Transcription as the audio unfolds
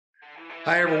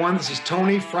Hi everyone, this is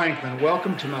Tony Franklin.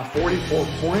 Welcome to my 44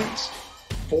 points,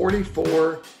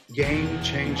 44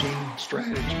 game-changing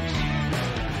strategies.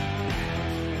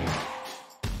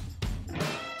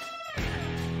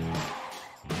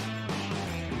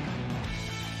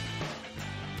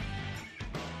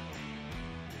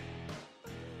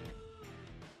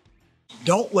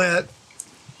 Don't let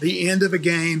the end of a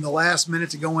game, the last minute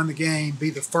to go in the game,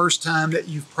 be the first time that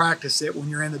you've practiced it when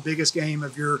you're in the biggest game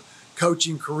of your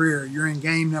coaching career. You're in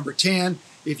game number 10.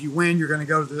 If you win, you're going to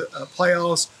go to the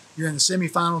playoffs. You're in the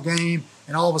semifinal game,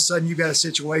 and all of a sudden you've got a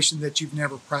situation that you've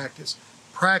never practiced.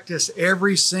 Practice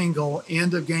every single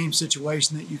end of game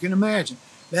situation that you can imagine.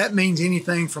 That means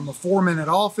anything from a 4-minute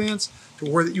offense to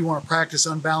where that you want to practice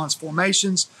unbalanced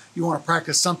formations. You want to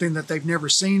practice something that they've never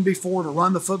seen before, to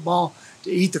run the football,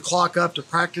 to eat the clock up, to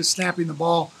practice snapping the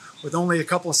ball with only a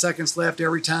couple of seconds left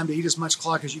every time, to eat as much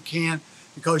clock as you can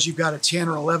because you've got a 10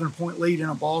 or 11 point lead in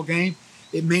a ball game.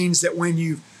 It means that when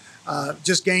you've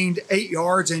just gained 8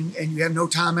 yards and you have no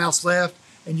timeouts left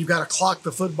and you've got to clock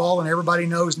the football, and everybody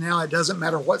knows now it doesn't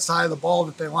matter what side of the ball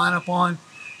that they line up on.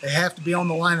 They have to be on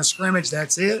the line of scrimmage,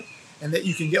 that's it. And that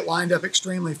you can get lined up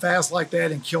extremely fast like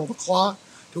that and kill the clock,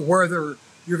 to where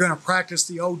you're going to practice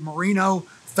the old Marino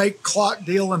fake clock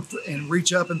deal and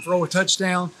reach up and throw a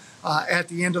touchdown at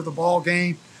the end of the ball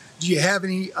game. Do you have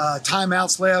any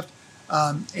timeouts left?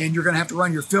 And you're going to have to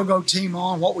run your field goal team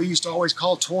on, what we used to always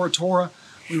call Tora.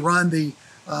 We run the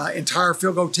entire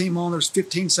field goal team on. There's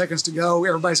 15 seconds to go.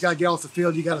 Everybody's got to get off the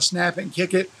field. You got to snap it and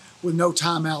kick it with no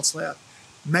timeouts left.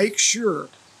 Make sure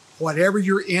whatever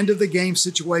your end of the game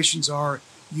situations are,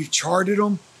 you've charted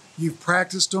them, you've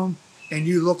practiced them, and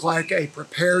you look like a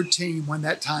prepared team when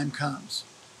that time comes.